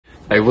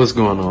Hey, what's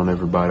going on,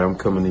 everybody? I'm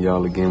coming to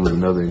y'all again with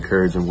another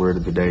encouraging word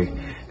of the day.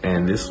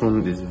 And this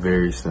one is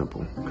very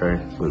simple,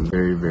 okay? But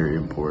very, very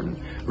important.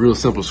 Real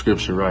simple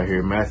scripture right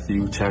here.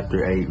 Matthew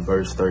chapter 8,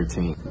 verse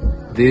 13.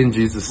 Then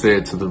Jesus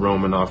said to the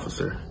Roman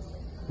officer,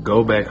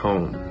 "Go back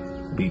home,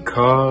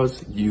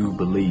 because you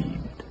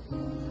believed.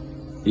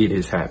 It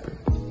has happened."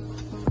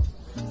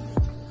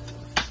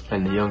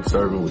 And the young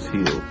servant was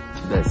healed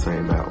that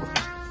same hour.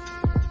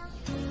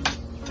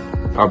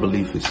 Our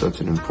belief is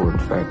such an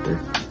important factor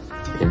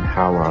in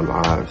how our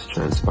lives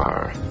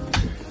transpire.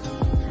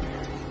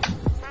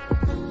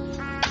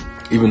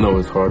 Even though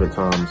it's hard at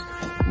times,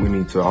 we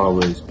need to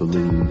always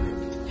believe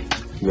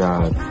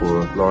God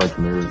for large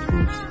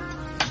miracles,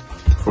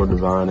 for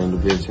divine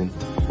intervention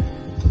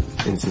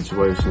in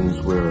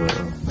situations where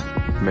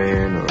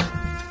man or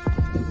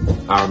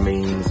our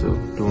means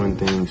of doing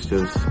things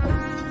just,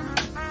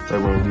 they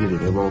won't get it,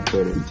 they won't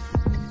cut it.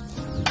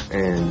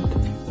 And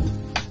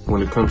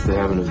when it comes to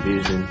having a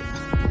vision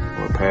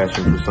or a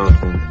passion for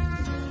something,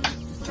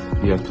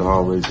 you have to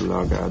always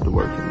allow God to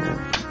work in that.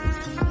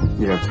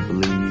 You have to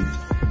believe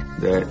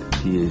that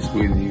He is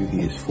with you,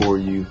 He is for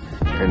you,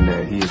 and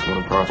that He is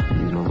going to prosper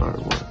you no matter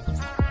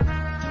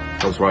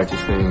what. Those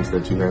righteous things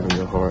that you have in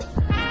your heart,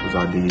 those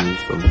ideas,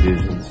 those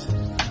visions,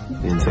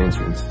 the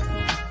intentions,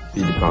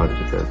 He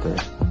deposited that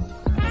there.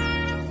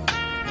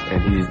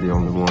 And He is the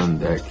only one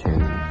that can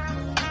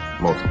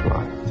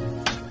multiply.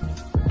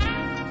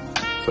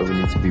 So we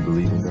need to be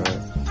believing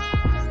God.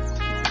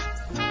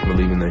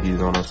 Believing that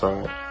He's on our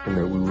side and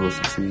that we will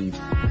succeed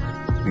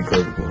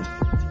because of Him,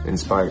 in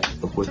spite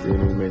of what the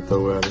enemy may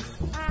throw at us.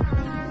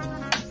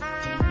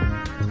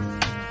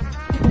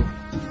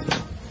 So,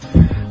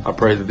 I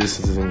pray that this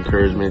is an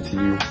encouragement to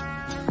you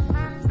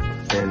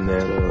and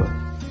that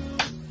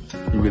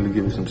you really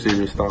give it some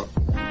serious thought,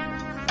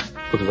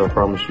 because I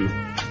promise you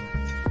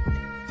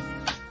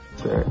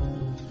that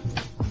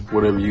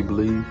whatever you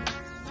believe,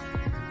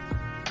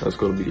 that's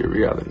going to be your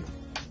reality.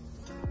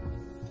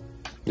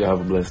 Y'all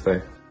have a blessed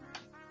day.